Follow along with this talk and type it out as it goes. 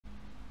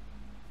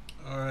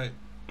All right.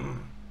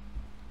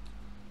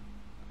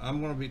 I'm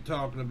going to be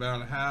talking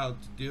about how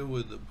to deal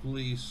with the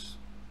police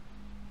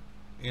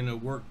in a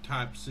work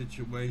type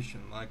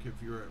situation, like if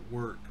you're at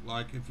work,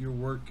 like if you're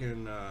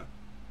working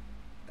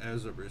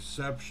as a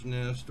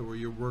receptionist, or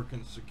you're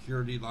working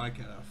security like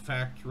at a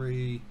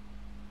factory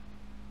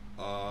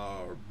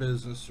or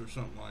business or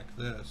something like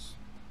this.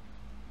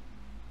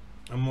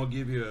 I'm going to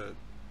give you a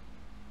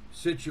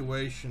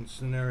situation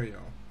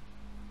scenario,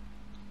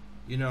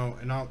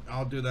 and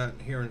I'll do that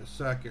here in a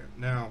second.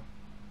 Now,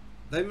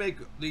 they make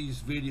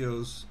these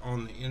videos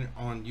on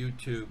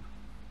YouTube,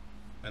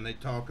 and they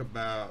talk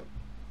about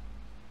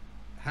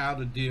how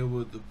to deal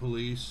with the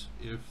police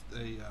if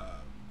they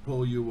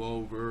pull you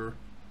over,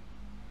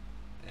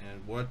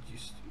 and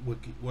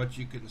what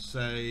you can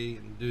say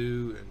and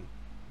do,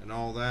 and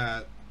all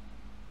that,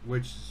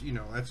 which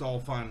that's all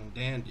fine and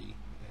dandy,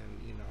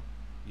 and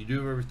you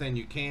do everything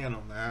you can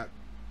on that,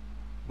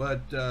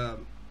 but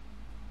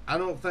I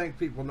don't think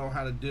people know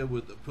how to deal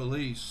with the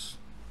police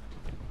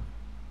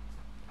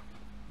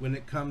when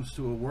it comes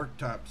to a work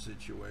type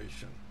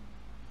situation.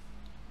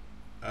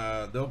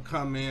 They'll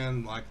come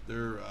in like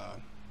they're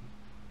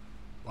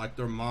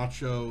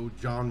macho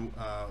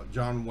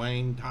John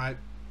Wayne type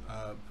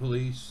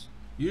police.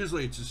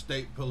 Usually it's the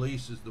state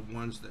police is the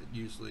ones that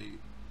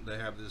they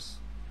have this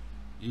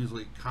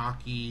usually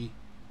cocky.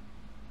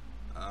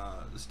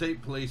 The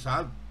state police,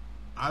 I've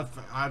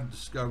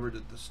discovered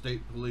that the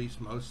state police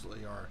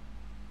mostly are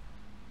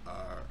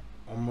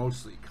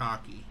mostly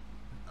cocky.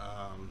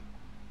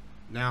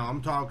 Now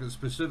I'm talking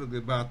specifically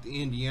about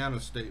the Indiana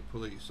State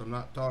Police. I'm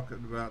not talking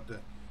about the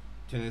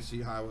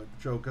Tennessee Highway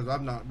Patrol, because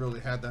I've not really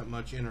had that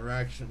much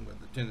interaction with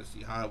the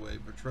Tennessee Highway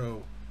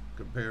Patrol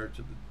compared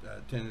to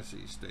the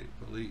Tennessee State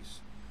Police.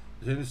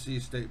 The Tennessee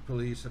State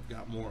Police have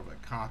got more of a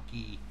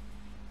cocky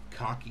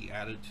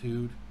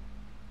attitude,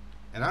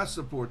 and I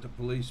support the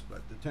police,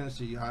 but the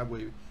Tennessee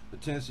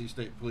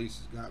State Police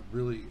has got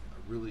really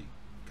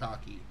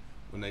cocky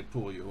when they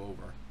pull you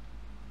over.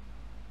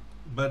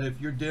 But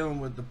if you're dealing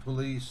with the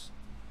police,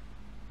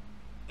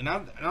 and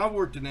I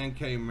worked in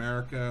NK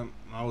America,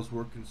 I was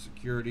working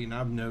security, and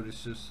I've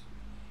noticed this,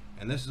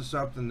 and this is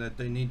something that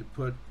they need to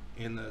put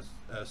in the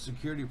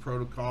security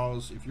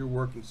protocols. If you're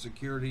working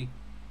security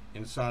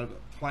inside of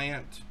a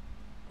plant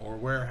or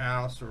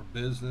warehouse or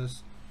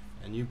business,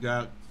 and you've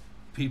got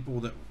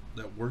people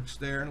that works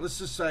there, let's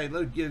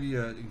give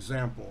you an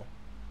example.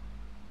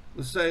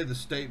 Let's say the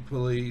state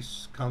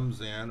police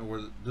comes in,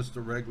 or just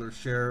a regular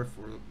sheriff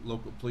or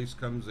local police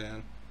comes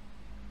in,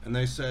 and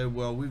they say,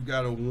 well, we've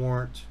got a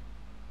warrant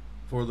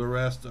for the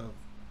arrest of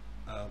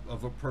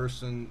a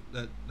person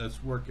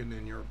that's working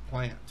in your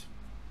plant.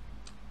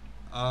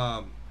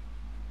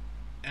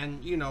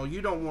 And you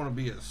don't want to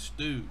be a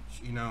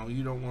stooge. You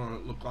don't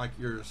want to look like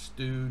you're a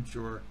stooge,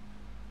 or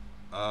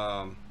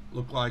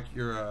look like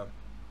you're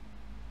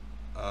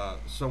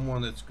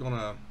someone that's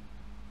gonna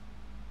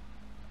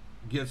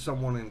get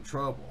someone in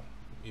trouble,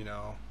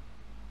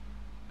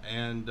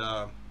 and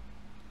the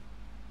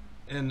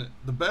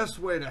best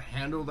way to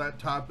handle that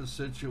type of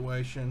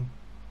situation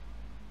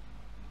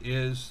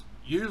is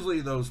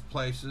usually those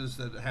places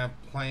that have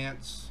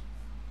plants,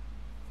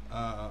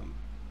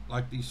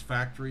 like these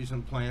factories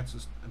and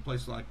plants and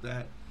places like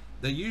that.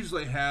 They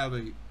usually have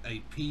a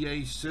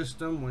PA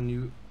system when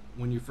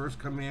you first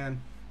come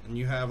in, and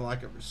you have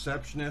like a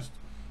receptionist,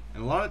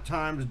 and a lot of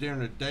times during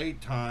the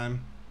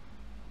daytime,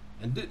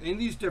 and in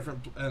these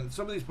different,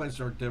 some of these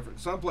places are different.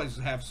 Some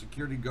places have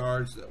security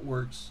guards that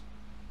works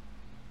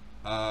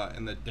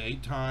in the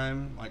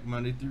daytime, like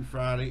Monday through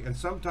Friday, and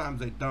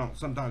sometimes they don't.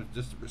 Sometimes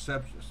just a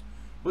receptionist.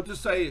 But to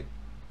say,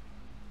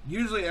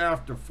 usually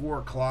after 4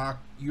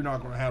 o'clock, you're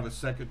not going to have a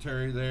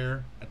secretary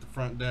there at the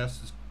front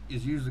desk.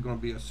 Is usually going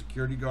to be a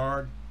security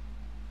guard.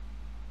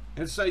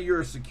 And say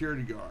you're a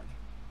security guard.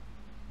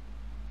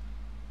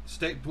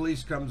 State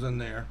police comes in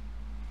there.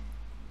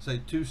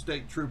 Say 2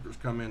 state troopers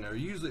come in there.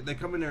 Usually they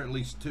come in there, at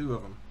least 2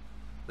 of them.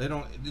 They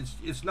don't.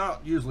 It's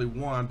not usually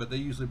 1, but they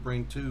usually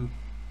bring 2.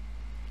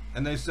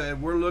 And they say,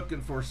 we're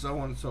looking for so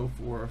and so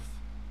forth,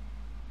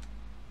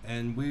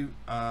 and we're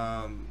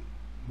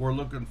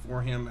looking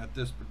for him at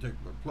this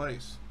particular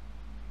place.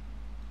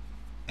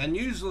 And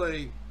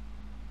usually,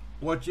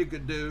 what you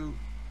could do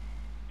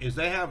is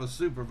they have a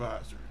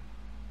supervisor,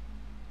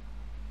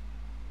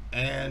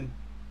 and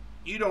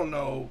you don't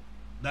know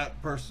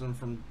that person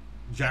from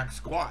jack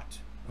squat,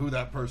 who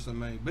that person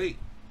may be.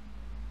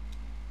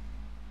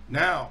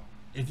 Now,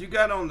 if you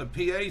got on the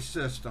PA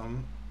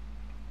system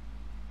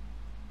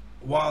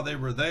while they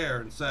were there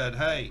and said,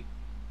 hey,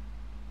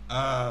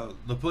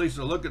 the police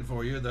are looking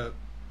for you, the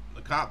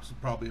cops will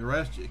probably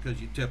arrest you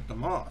because you tipped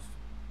them off.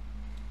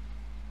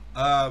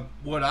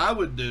 What I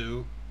would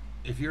do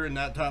if you're in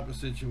that type of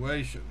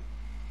situation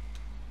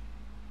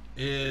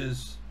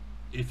is,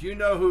 if you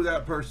know who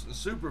that person's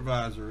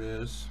supervisor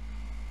is,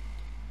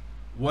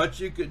 what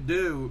you could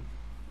do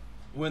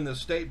when the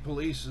state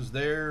police is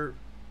there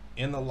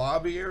in the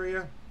lobby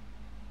area,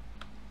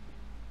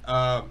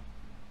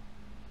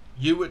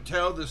 you would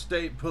tell the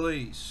state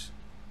police,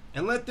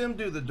 and let them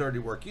do the dirty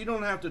work. You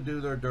don't have to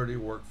do their dirty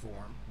work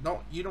for them.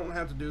 You don't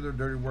have to do their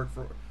dirty work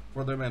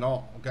for them at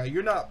all. Okay,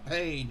 you're not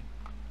paid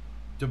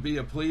to be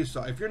a police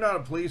officer. If you're not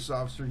a police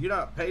officer, you're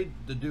not paid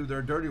to do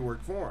their dirty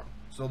work for them.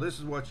 So this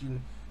is what you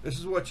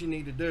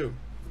need to do.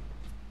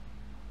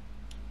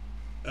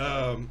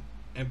 And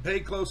pay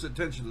close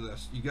attention to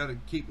this. You got to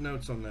keep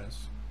notes on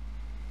this.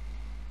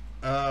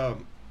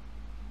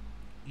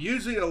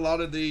 Usually a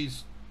lot of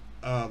these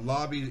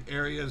lobby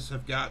areas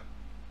have got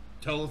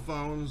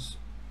telephones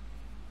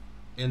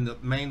in the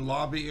main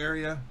lobby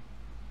area,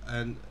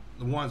 and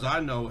the ones I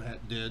know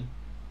did.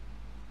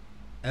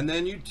 And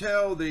then you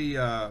tell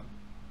the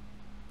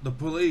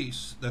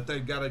police that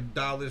they've got to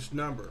dial this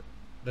number,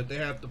 that they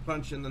have to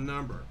punch in the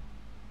number,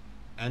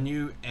 and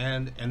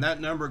that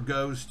number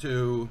goes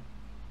to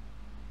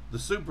the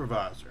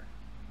supervisor,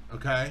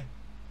 okay?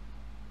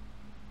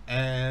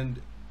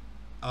 And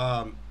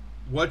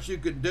what you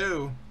could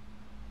do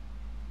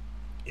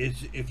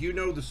is, if you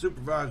know the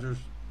supervisor's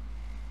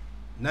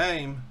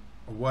name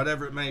or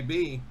whatever it may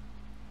be,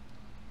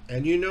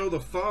 and you know the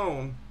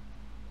phone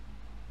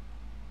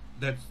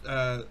that's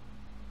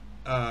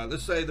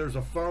let's say there's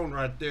a phone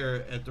right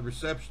there at the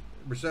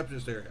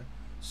receptionist area,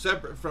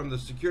 separate from the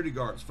security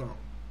guard's phone,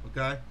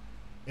 okay?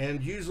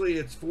 And usually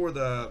it's for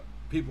the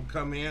people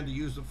come in to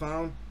use the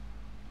phone.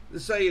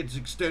 Let's say it's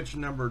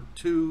extension number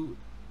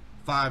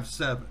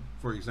 257,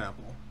 for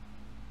example.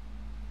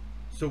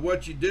 So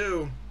what you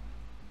do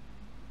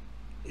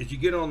is you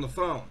get on the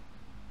phone,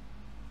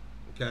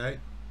 okay,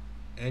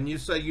 and you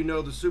say you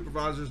know the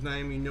supervisor's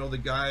name, you know the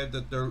guy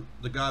they're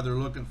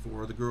looking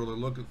for, or the girl they're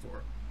looking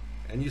for,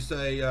 and you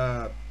say,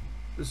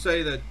 let's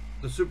say that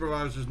the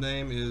supervisor's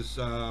name is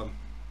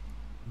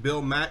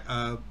Bill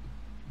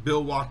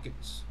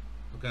Watkins,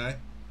 okay.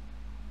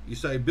 You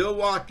say, Bill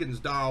Watkins,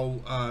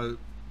 dial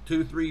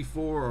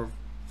 234 or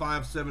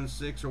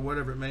 576 or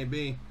whatever it may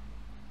be,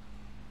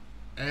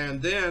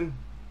 and then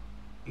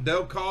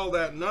they'll call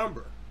that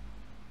number,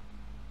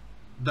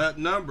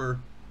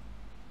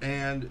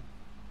 and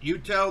you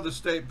tell the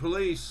state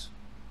police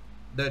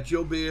that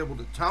you'll be able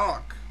to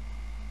talk.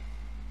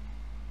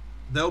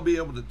 They'll be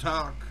able to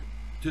talk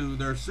to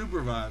their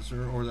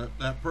supervisor or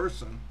that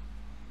person,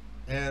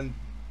 and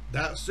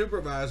that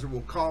supervisor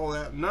will call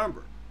that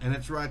number, and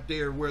it's right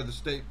there where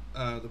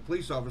the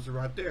police officer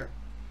right there,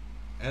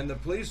 and the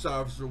police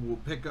officer will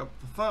pick up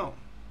the phone,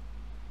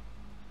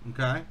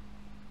 okay,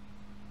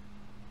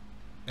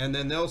 and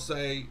then they'll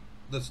say,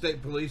 the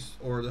state police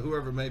or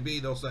whoever it may be,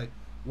 they'll say,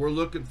 we're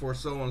looking for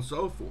so and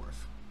so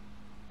forth,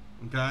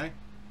 okay.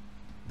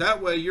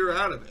 That way you're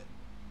out of it,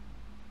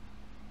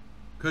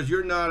 because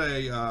you're not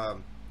a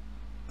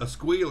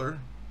squealer,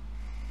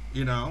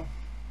 you know.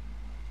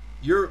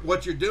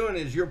 What you're doing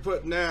is you're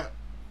putting it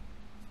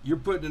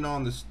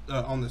on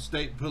the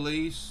state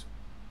police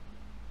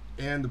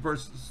and the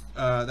person's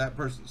that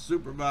person's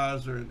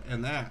supervisor,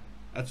 and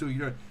that's who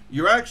you're doing.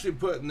 You're actually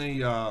putting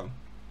the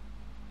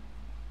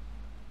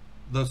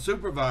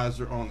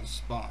supervisor on the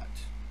spot.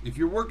 If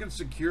you're working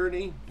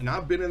security, and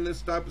I've been in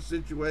this type of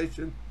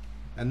situation,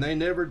 and they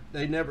never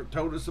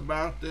told us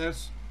about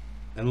this,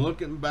 and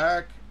looking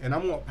back, and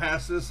I'm gonna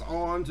pass this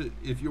on to,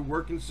 if you're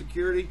working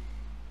security.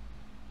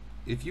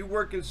 If you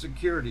work in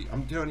security,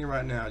 I'm telling you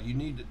right now, you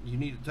need to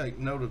take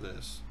note of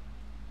this.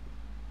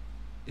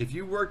 If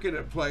you work at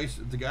a place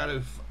that got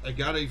a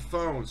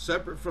phone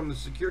separate from the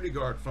security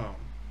guard phone,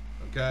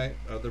 okay,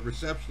 the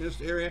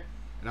receptionist area,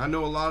 and I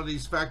know a lot of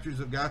these factories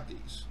have got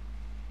these.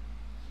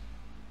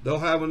 They'll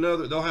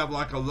have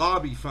like a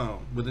lobby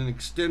phone with an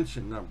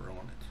extension number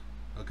on it,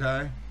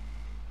 okay,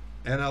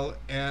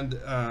 and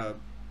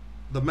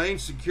the main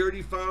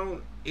security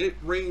phone, it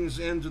rings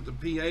into the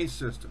PA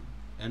system.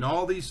 And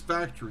all of these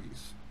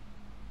factories,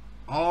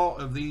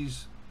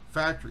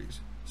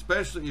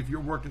 especially if you're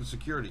working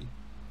security,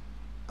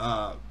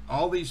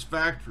 all these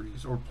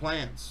factories or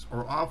plants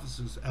or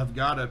offices have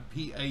got a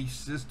PA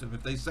system.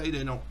 If they say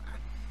they don't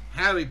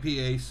have a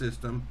PA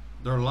system,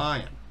 they're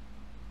lying,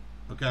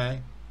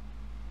 okay?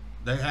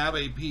 They have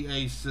a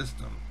PA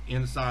system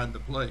inside the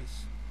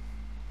place.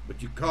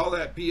 But you call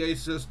that PA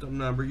system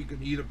number, you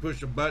can either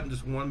push a button,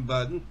 just one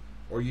button,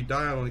 or you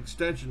dial an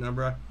extension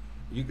number.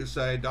 You could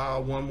say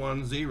dial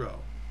 110,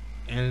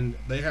 and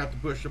they have to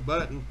push a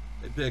button,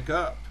 they pick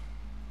up.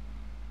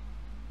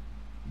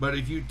 But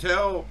if you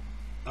page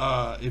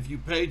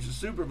the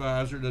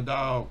supervisor to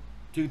dial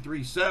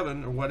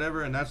 237 or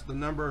whatever, and that's the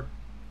number,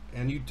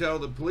 and you tell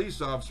the police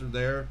officer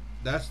there,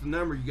 that's the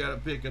number, you got to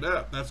pick it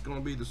up. That's going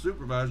to be the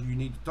supervisor you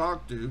need to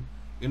talk to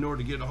in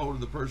order to get a hold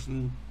of the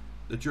person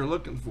that you're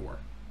looking for,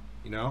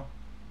 you know.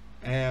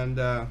 And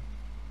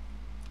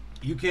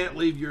you can't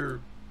leave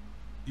your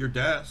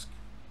desk,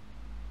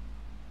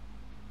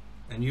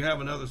 and you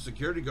have another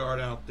security guard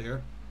out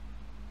there.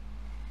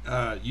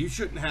 You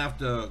shouldn't have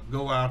to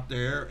go out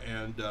there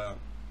and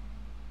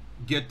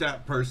get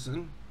that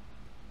person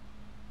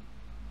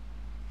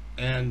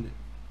and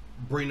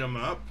bring them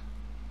up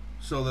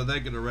so that they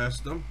can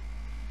arrest them.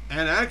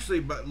 And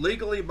actually, but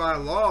legally by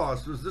law,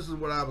 this is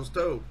what I was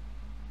told.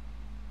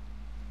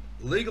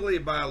 Legally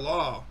by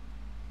law,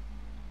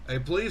 A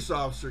police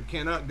officer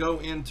cannot go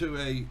into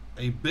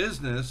a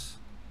business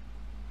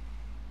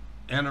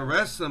and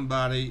arrest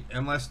somebody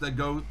unless they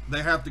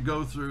have to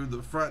go through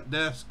the front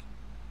desk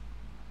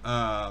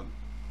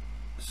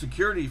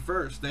security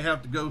first. They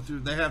have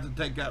to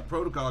take out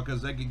protocol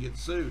because they could get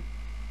sued.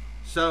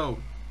 So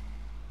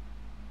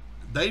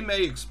they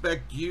may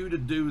expect you to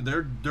do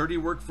their dirty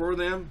work for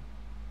them.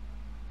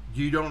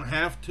 You don't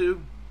have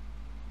to.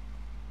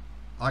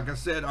 Like I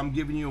said, I'm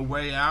giving you a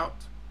way out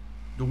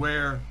to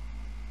where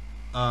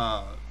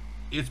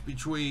it's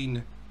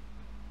between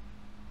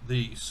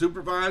the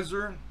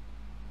supervisor,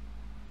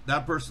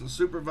 that person's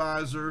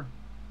supervisor,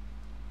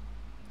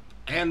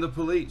 and the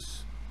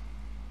police.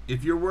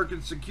 If you're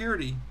working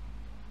security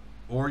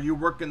or you're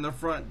working the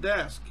front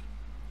desk,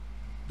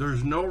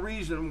 there's no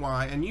reason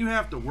why, and you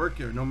have to work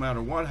here no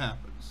matter what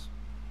happens.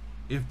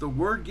 If the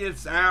word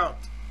gets out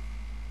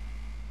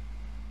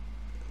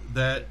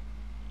that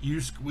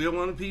you squeal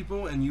on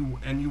people and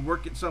you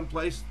work at some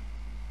place,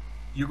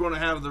 you're going to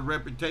have the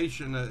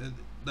reputation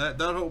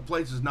that whole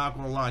place is not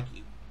going to like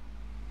you.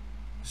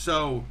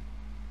 So,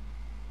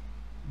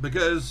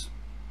 because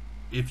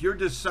if you're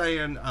just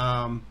saying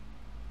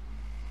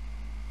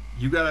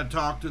you got to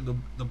talk to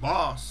the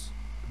boss,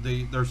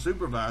 their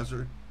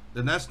supervisor,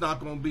 then that's not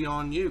going to be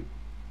on you,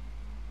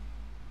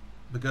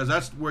 because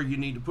that's where you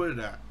need to put it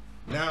at.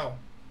 Now,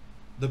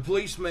 the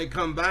police may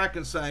come back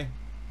and say,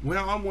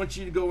 well, I want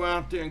you to go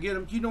out there and get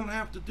them. You don't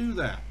have to do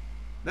that.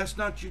 That's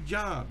not your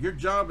job. Your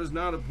job is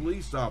not a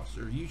police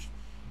officer.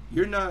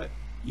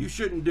 You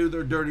shouldn't do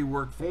their dirty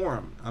work for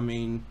them. I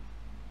mean,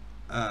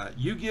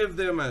 you give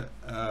them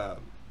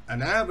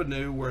an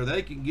avenue where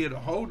they can get a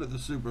hold of the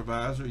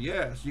supervisor.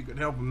 Yes, you can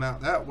help them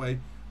out that way,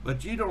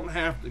 but you don't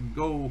have to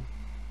go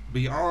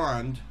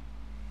beyond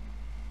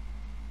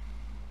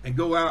and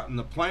go out in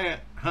the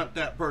plant, hunt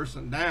that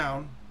person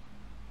down,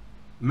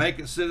 make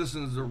a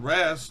citizen's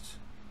arrest.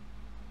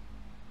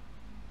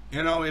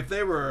 You know, if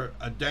they were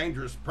a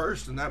dangerous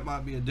person, that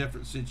might be a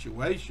different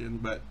situation.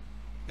 But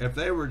if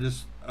they were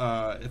just,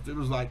 if it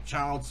was like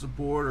child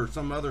support or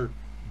some other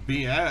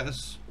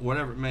BS,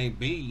 whatever it may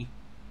be,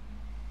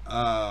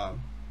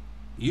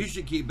 you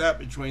should keep that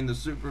between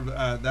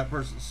the that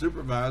person's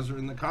supervisor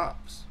and the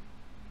cops.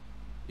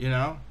 You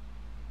know,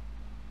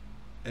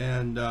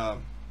 and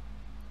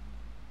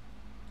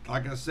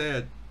like I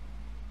said,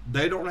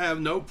 they don't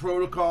have no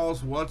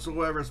protocols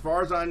whatsoever, as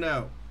far as I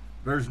know.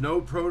 There's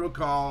no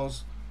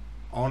protocols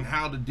on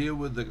how to deal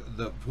with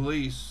the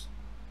police.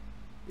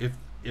 If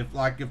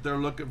they're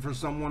looking for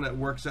someone that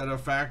works at a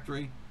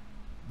factory,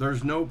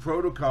 there's no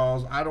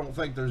protocols. I don't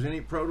think there's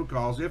any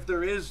protocols. If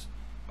there is,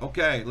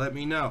 okay, let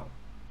me know.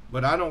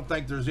 But I don't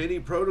think there's any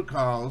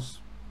protocols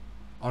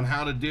on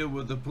how to deal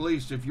with the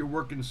police if you're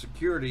working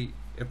security,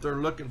 if they're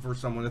looking for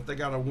someone, if they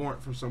got a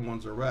warrant for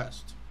someone's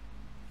arrest.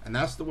 And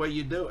that's the way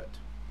you do it.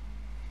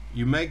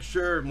 You make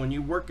sure when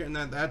you work in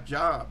that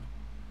job,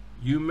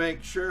 you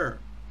make sure,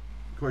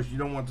 of course you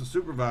don't want the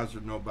supervisor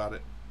to know about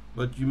it,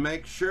 but you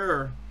make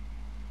sure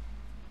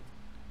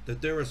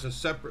that there is a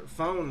separate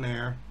phone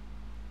there,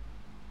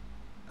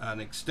 an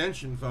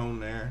extension phone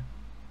there,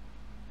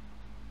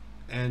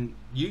 and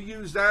you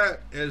use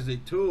that as a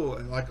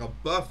tool, like a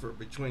buffer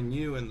between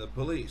you and the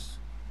police.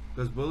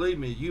 Because believe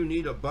me, you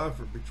need a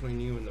buffer between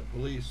you and the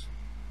police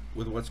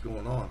with what's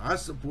going on. I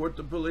support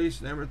the police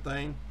and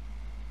everything,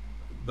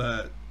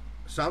 but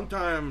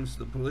sometimes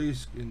the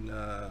police can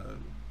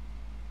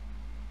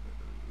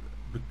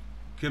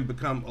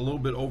become a little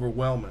bit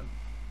overwhelming,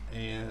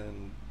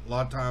 and a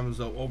lot of times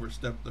they'll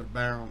overstep their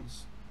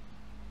bounds,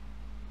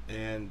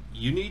 and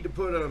you need to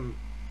put them,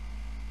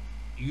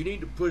 you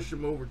need to push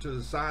them over to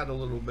the side a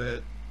little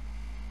bit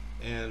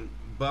and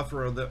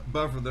buffer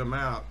them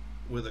out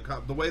with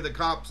the way the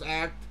cops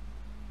act,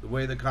 the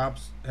way the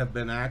cops have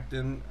been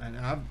acting. And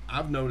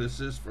I've noticed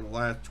this for the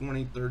last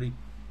 20,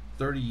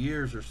 30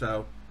 years or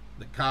so.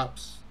 The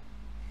cops,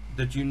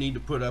 that you need to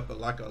put up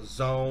like a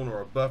zone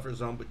or a buffer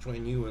zone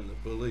between you and the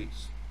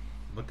police,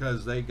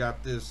 because they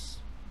got this,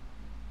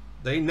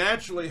 they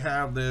naturally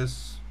have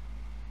this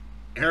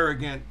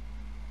arrogant,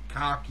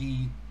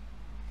 cocky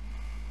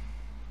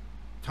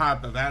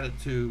type of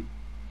attitude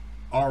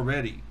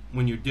already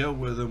when you deal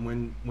with them,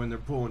 when they're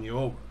pulling you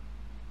over.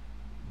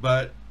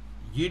 But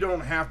you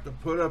don't have to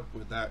put up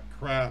with that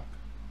crap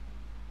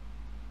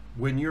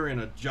when you're in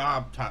a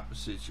job type of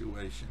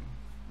situation.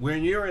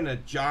 When you're in a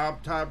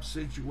job type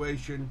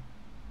situation,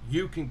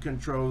 you can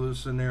control the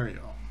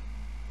scenario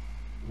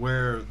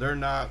where they're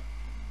not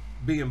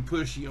being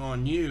pushy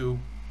on you,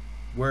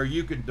 where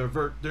you can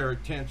divert their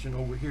attention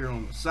over here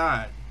on the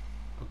side,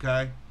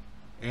 okay?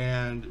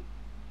 And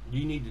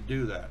you need to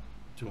do that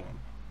to them,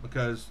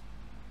 because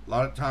a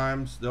lot of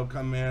times they'll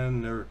come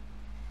in,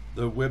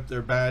 they'll whip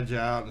their badge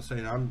out and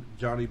say, I'm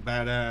Johnny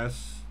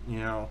Badass, you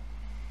know,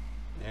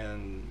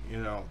 and, you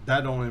know,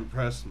 that don't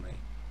impress me.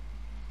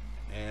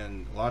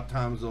 And a lot of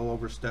times they'll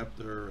overstep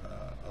their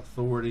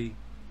authority.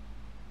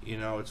 You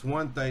know, it's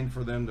one thing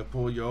for them to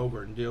pull you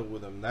over and deal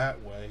with them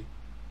that way,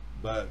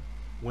 but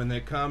when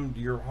they come to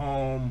your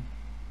home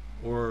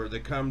or they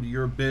come to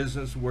your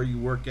business where you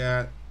work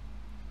at,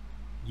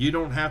 You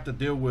don't have to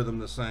deal with them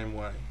the same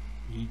way.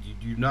 You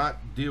do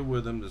not deal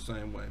with them the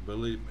same way,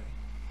 believe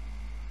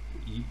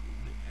me.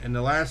 And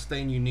the last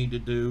thing you need to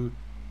do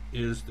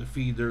is to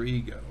feed their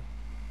ego.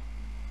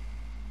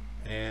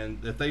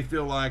 And if they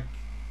feel like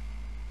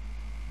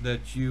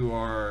that you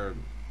are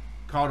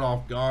caught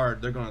off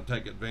guard, they're going to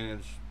take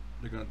advantage.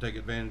 They're going to take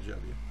advantage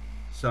of you.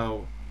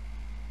 So,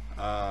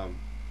 and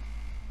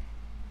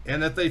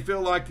if they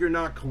feel like you're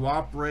not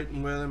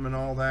cooperating with them and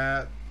all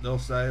that, they'll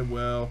say,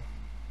 well,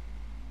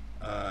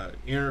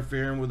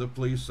 interfering with a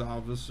police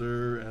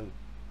officer,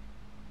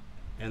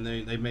 and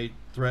they may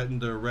threaten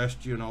to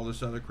arrest you and all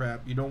this other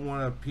crap. You don't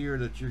want to appear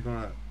that you're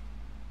going to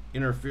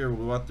interfere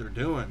with what they're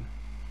doing,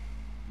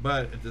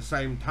 but at the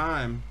same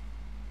time,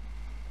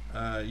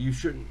 you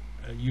shouldn't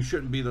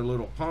be the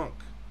little punk.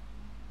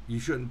 You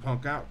shouldn't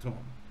punk out to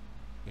them,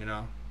 you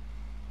know.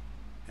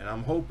 And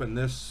I'm hoping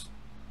this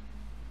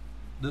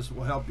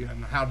will help you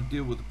on how to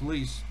deal with the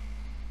police.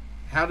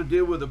 How to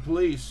deal with the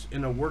police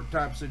in a work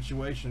type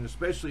situation,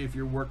 especially if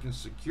you're working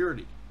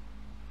security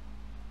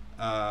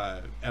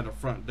at a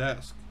front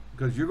desk,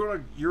 because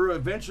you're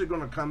eventually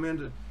going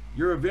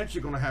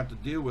to have to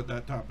deal with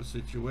that type of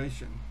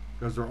situation,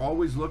 because they're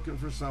always looking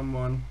for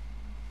someone,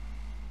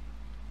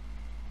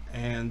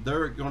 and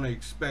they're going to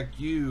expect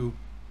you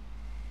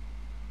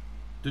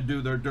to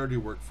do their dirty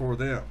work for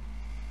them.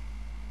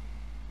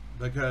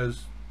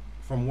 Because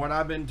from what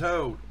I've been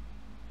told,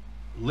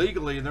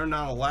 legally they're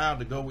not allowed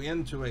to go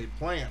into a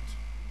plant.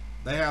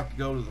 They have to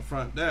go to the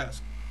front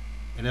desk,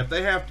 and if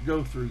they have to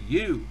go through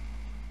you,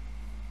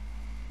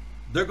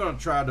 they're going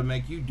to try to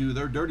make you do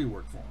their dirty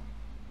work for them.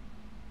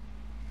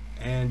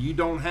 And you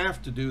don't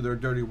have to do their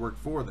dirty work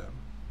for them.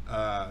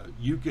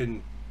 You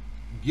can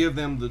give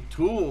them the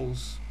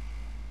tools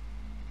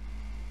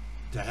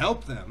to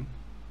help them,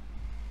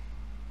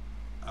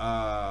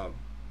 but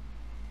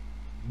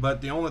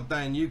the only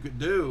thing you could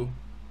do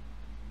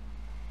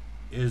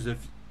is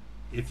if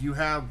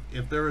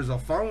there is a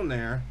phone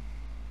there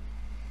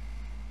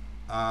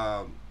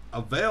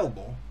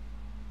available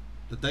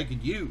that they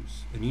could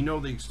use, and you know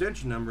the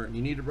extension number, and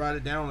you need to write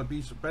it down on a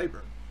piece of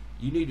paper,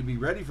 you need to be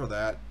ready for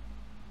that.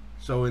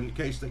 So in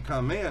case they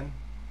come in,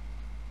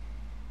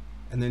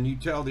 and then you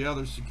tell the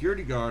other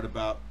security guard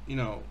about, you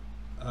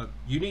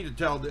need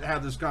to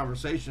have this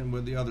conversation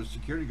with the other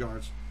security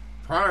guards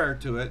prior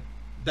to it.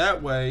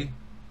 That way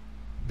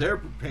they're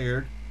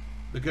prepared,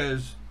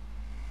 because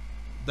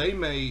they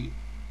may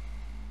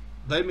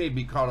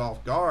be caught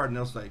off guard, and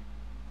they'll say,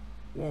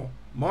 well,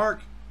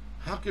 Mark,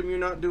 how come you're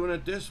not doing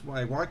it this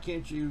way? Why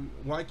can't you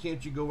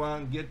go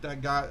out and get the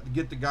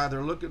guy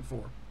they're looking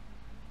for?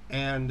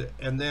 And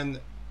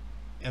then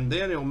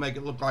it'll make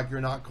it look like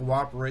you're not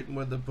cooperating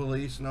with the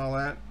police and all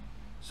that.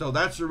 So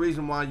that's the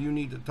reason why you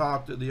need to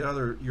talk to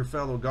your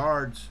fellow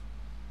guards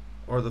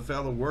or the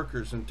fellow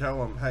workers and tell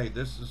them, hey,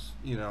 this is,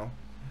 and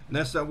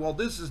they say, well,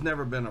 this has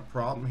never been a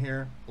problem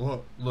here.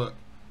 Look,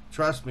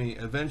 trust me,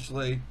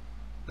 eventually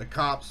the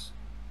cops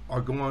are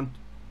going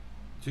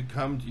to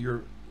come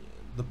to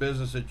the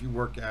business that you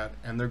work at,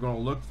 and they're going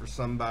to look for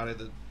somebody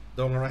that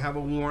they're going to have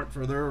a warrant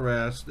for their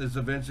arrest. It's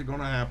eventually going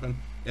to happen.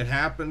 It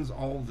happens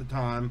all the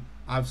time.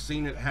 I've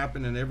seen it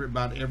happen in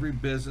about every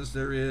business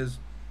there is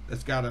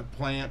that's got a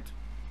plant.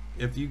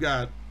 If you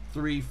got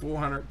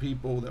 300-400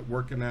 people that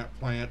work in that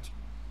plant,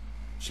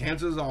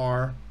 chances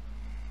are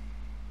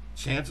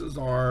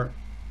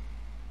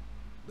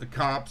the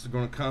cops are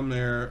going to come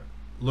there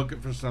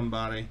looking for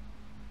somebody.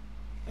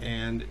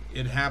 And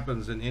it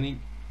happens in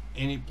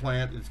any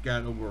plant that's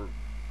got over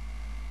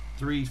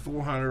 300-400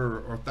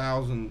 or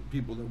 1,000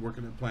 people that work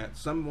in a plant.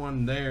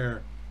 Someone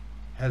there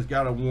has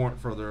got a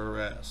warrant for their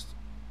arrest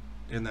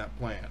in that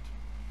plant,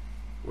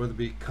 whether it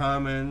be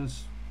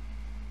Cummins,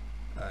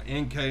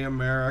 NK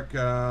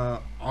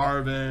America,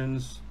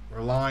 Arvin's,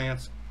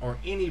 Reliance, or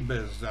any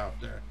business out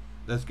there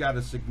that's got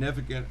a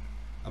significant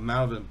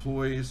amount of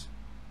employees.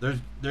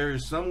 There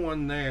is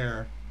someone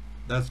there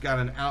that's got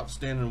an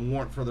outstanding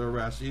warrant for their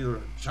arrest,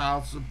 either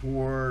child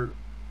support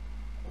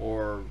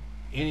or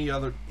any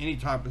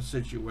type of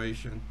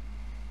situation,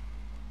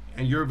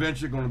 and you're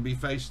eventually going to be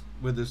faced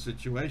with this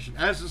situation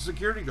as a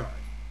security guard.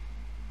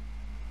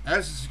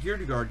 As a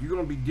security guard, you're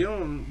going to be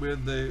dealing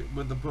with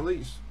the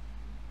police,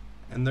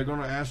 and they're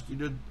going to ask you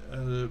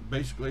to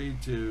basically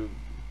to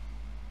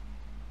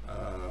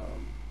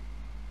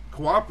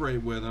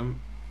cooperate with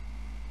them.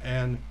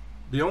 And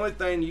the only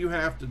thing you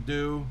have to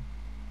do,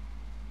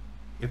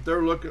 if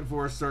they're looking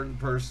for a certain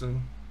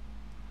person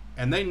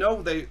and they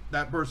know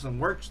that person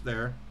works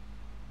there,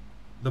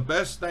 the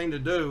best thing to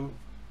do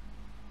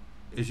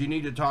is you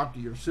need to talk to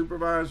your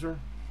supervisor,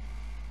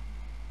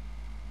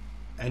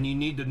 and you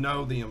need to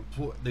know the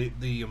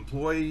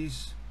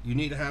employees. You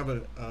need to have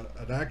an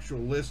actual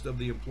list of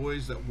the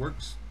employees that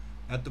works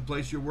at the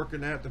place you're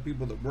working at, the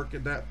people that work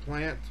at that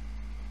plant.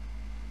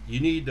 You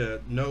need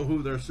to know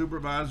who their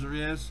supervisor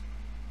is,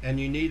 and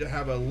you need to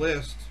have a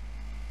list.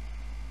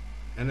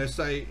 And they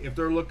say if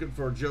they're looking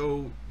for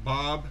Joe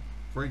Bob,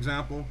 for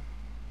example,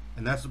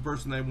 and that's the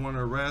person they want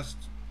to arrest,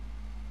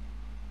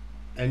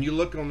 and you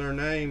look on their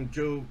name,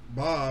 Joe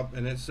Bob,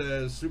 and it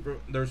says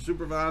their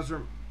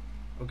supervisor,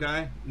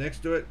 okay,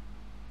 next to it,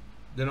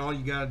 then all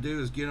you got to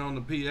do is get on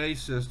the PA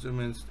system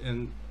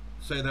and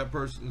say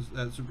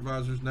that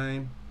supervisor's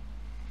name,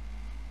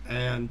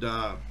 and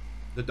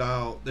the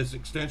dial this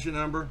extension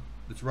number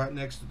that's right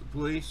next to the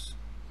police.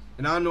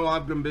 And I know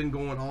I've been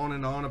going on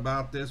and on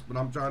about this, but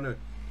I'm trying to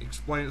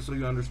explain it so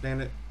you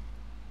understand it.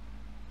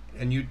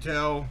 And you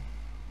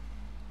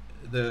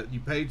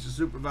page the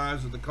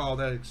supervisor to call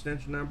that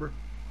extension number.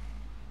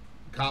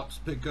 Cops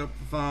pick up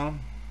the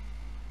phone,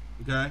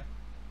 okay,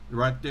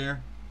 right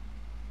there,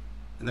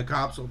 and the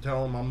cops will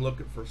tell them, I'm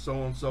looking for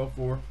so and so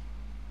forth.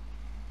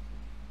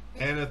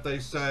 And if they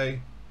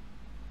say,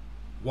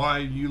 why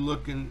are you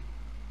looking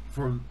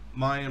for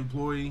my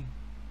employee,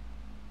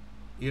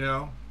 you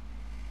know,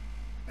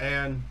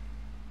 and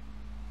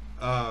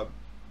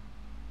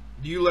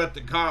you let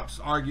the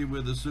cops argue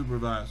with the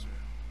supervisor,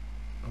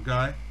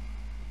 okay?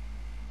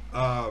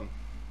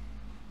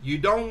 You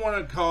don't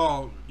want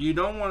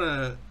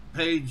to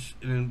page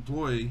an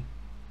employee,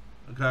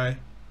 okay,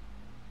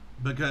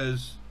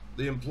 because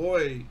the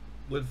employee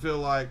would feel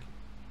like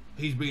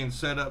he's being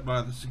set up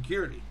by the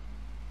security.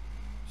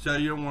 So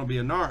you don't want to be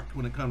a narc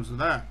when it comes to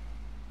that.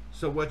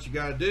 So what you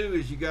got to do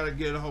is you got to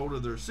get a hold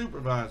of their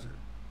supervisor,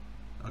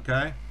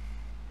 okay?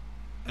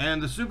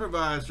 And the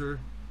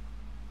supervisor,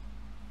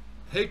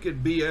 he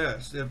could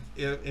BS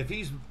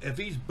if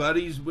he's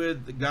buddies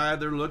with the guy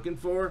they're looking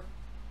for.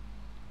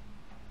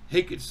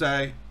 He could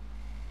say,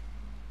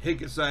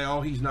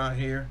 oh, he's not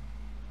here,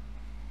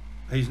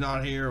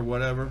 or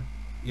whatever,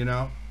 you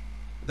know.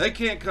 They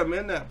can't come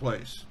in that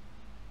place.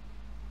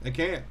 They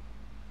can't.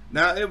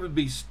 Now, it would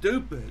be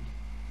stupid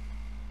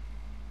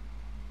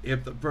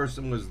if the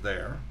person was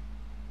there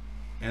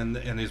and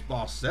his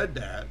boss said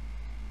that,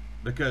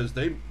 because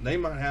they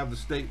might have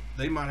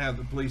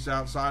the police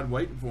outside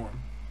waiting for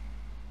him,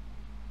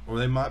 or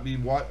they might be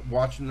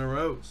watching the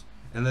roads,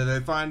 and then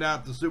they find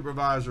out the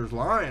supervisor's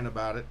lying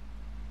about it.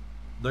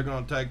 They're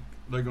going to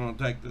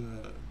take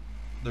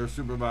their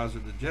supervisor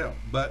to jail.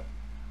 But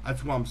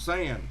that's what I'm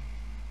saying.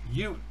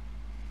 You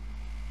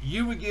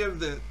would give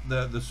the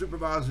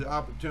supervisor the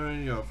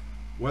opportunity of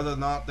whether or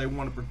not they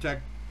want to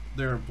protect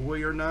their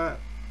employee or not.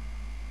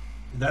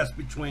 That's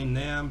between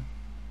them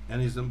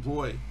and his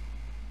employee.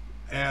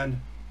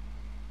 And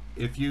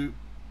if the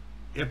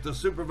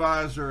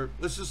supervisor,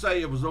 let's just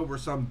say it was over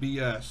some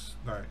BS,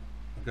 right?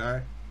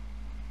 Okay,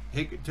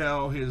 he could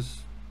tell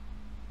his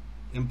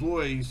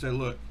employee, he said,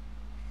 look,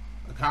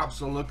 the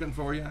cops are looking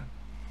for you,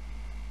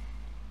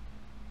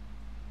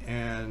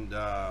 and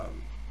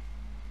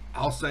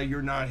I'll say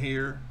you're not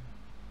here,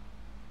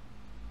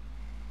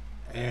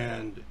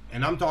 and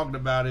I'm talking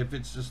about if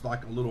it's just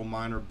like a little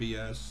minor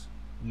BS,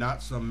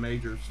 not some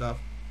major stuff.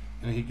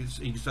 And he can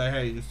say,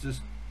 hey, it's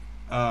just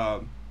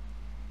I'll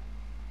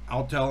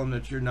tell them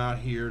that you're not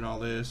here and all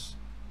this,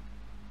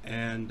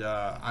 and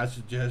I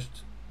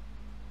suggest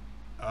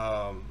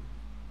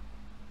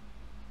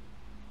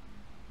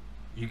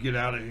you get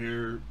out of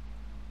here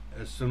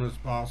as soon as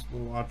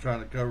possible. I'll try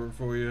to cover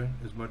for you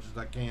as much as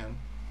I can.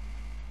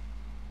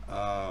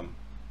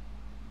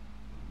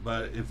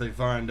 But if they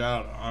find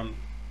out,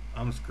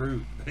 I'm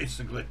screwed,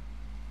 basically.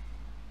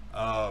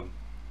 But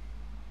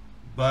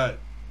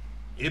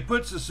it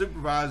puts the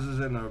supervisors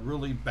in a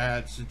really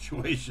bad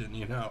situation,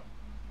 you know.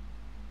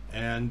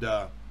 And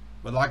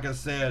but like I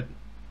said,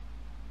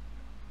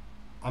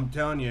 I'm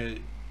telling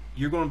you,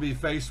 you're going to be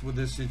faced with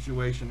this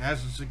situation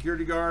as a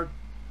security guard.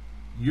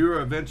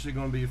 You're eventually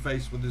going to be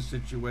faced with this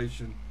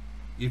situation.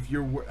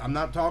 I'm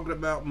not talking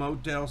about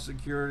motel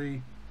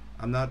security.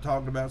 I'm not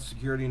talking about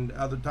security in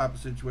other type of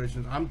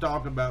situations. I'm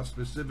talking about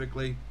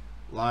specifically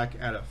like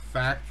at a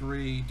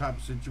factory type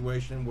of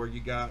situation where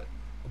you got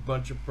a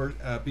bunch of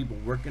people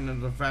working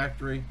in the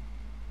factory,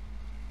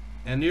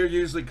 and they're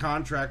usually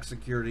contract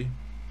security,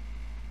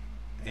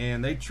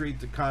 and they treat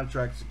the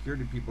contract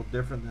security people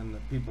different than the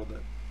people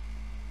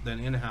than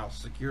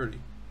in-house security.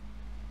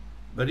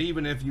 But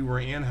even if you were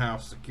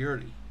in-house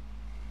security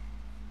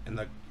and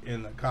the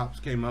cops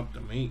came up to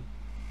me,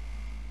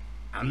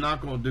 I'm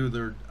not going to do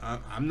their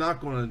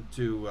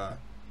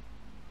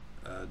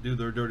do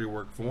their dirty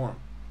work for them.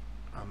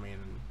 I mean,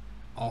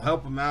 I'll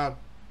help them out.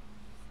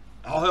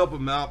 I'll help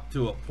them out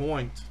to a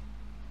point,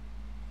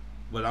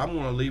 but I'm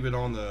going to leave it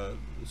on the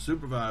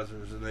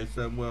supervisors. And they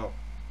said, well,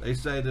 they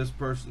say this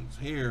person's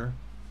here,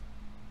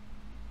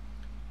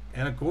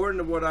 and according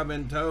to what I've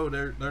been told,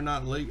 they're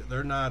not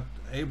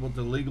able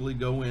to legally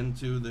go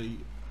into the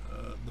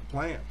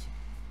plant.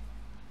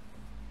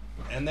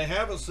 And they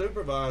have a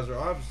supervisor,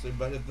 obviously,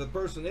 but if the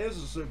person is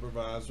a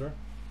supervisor,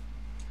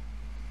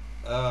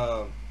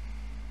 I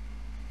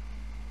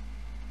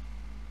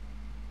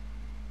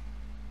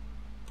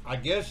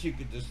guess you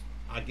could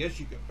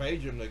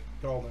page them to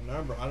call the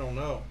number. I don't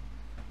know.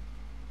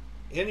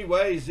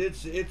 Anyways,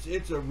 it's a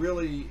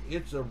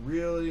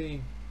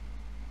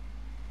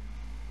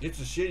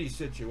shitty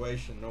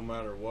situation no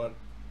matter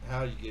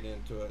how you get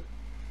into it.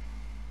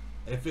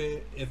 If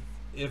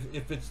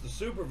it's the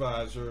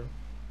supervisor,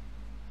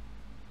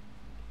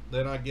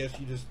 then I guess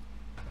you just,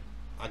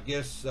 I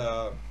guess,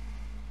 I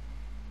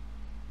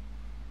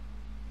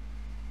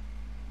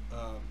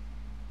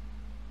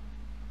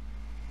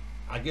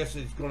guess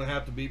it's going to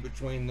have to be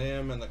between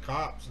them and the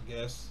cops, I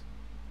guess,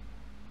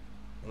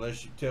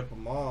 unless you tip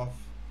them off.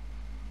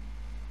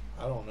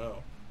 I don't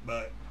know,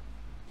 but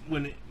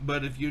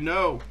but if you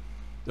know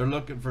they're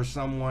looking for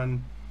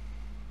someone,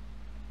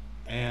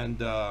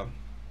 and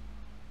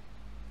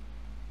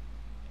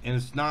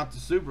it's not the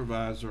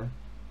supervisor,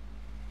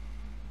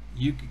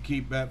 you could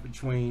keep that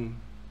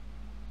between.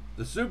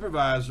 The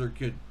supervisor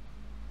could,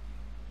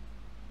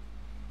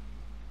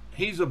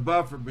 he's a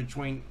buffer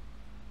between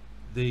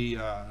the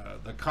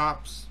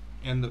cops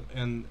and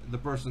the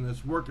person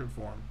that's working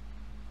for him.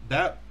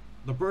 That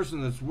the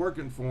person that's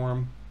working for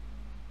him,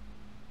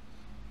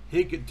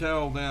 he could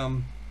tell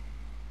them,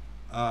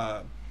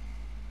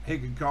 he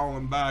could call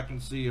them back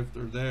and see if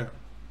they're there,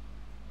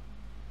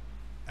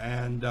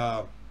 and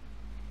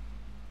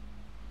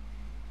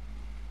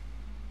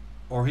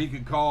or he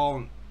could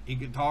call, he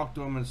could talk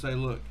to them and say,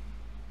 look,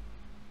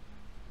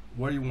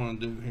 what do you want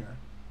to do here?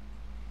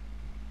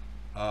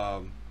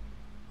 I'm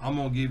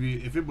gonna give you,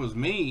 if it was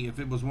me, if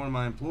it was one of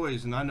my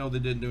employees and I know they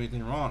didn't do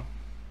anything wrong,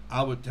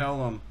 I would tell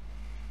them,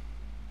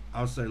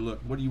 I would say, look,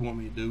 what do you want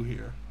me to do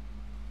here?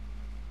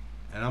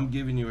 And I'm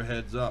giving you a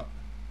heads up,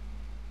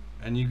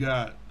 and you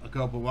got a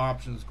couple of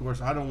options. Of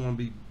course, I don't want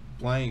to be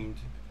blamed,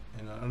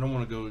 and I don't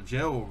want to go to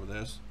jail over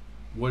this.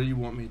 What do you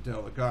want me to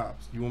tell the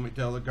cops? You want me to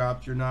tell the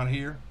cops you're not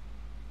here?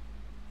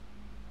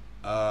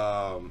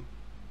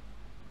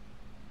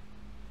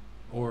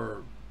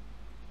 Or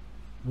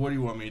what do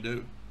you want me to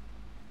do?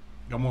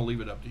 I'm gonna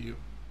leave it up to you.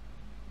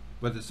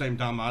 But at the same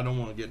time, I don't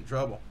want to get in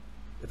trouble.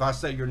 If I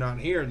say you're not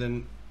here,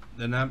 then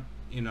I'm,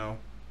 you know,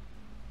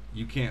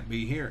 you can't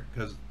be here,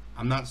 because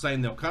I'm not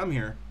saying they'll come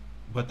here,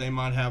 but they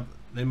might have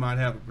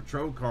a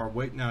patrol car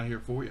waiting out here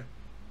for you,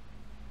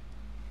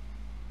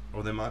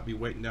 or they might be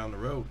waiting down the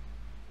road.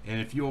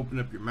 And if you open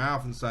up your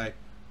mouth and say,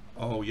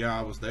 "Oh yeah,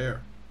 I was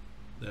there,"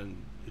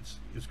 then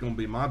it's going to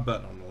be my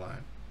butt on the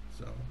line.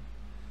 So,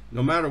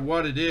 no matter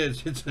what it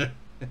is, it's a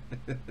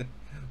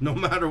no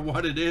matter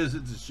what it is,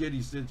 it's a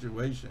shitty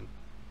situation.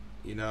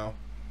 You know,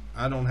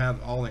 I don't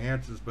have all the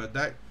answers, but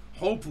that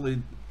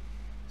hopefully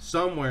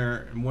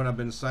somewhere in what I've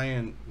been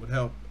saying would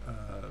help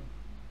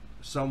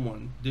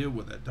someone deal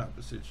with that type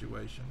of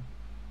situation.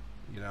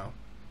 You know,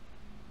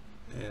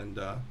 and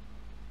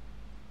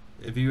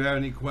if you have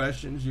any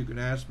questions, you can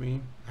ask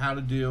me how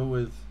to deal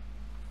with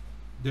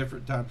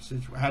different types of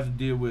situations, how to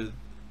deal with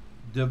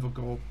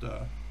difficult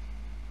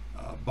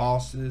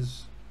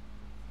bosses,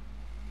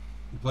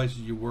 the places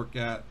you work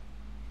at.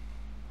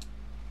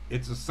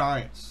 It's a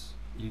science.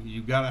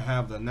 You got to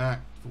have the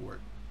knack for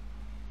it,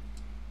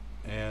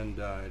 and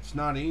it's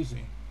not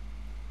easy.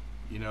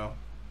 You know,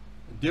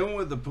 dealing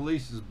with the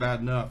police is bad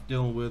enough.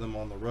 Dealing with them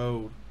on the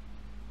road,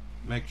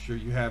 make sure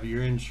you have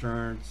your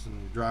insurance and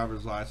your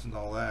driver's license,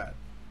 all that.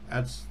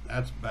 That's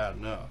bad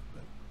enough.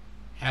 But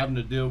having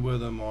to deal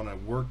with them on a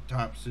work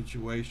type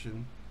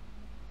situation,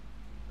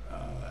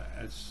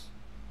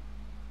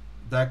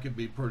 that could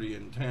be pretty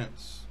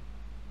intense,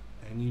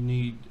 and you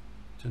need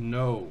to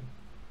know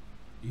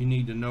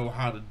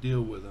how to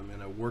deal with them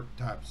in a work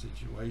type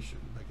situation,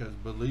 because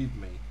believe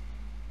me,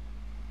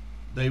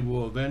 they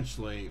will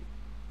eventually,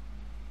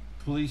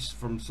 police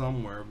from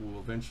somewhere will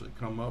eventually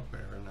come up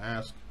there and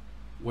ask,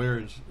 where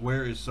is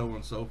so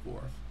and so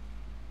forth,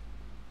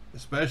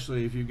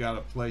 especially if you got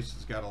a place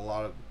that's got a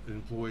lot of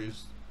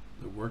employees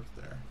that work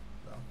there.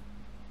 So,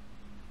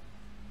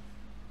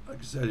 like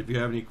I said, if you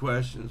have any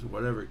questions or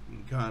whatever, you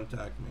can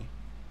contact me.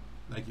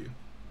 Thank you.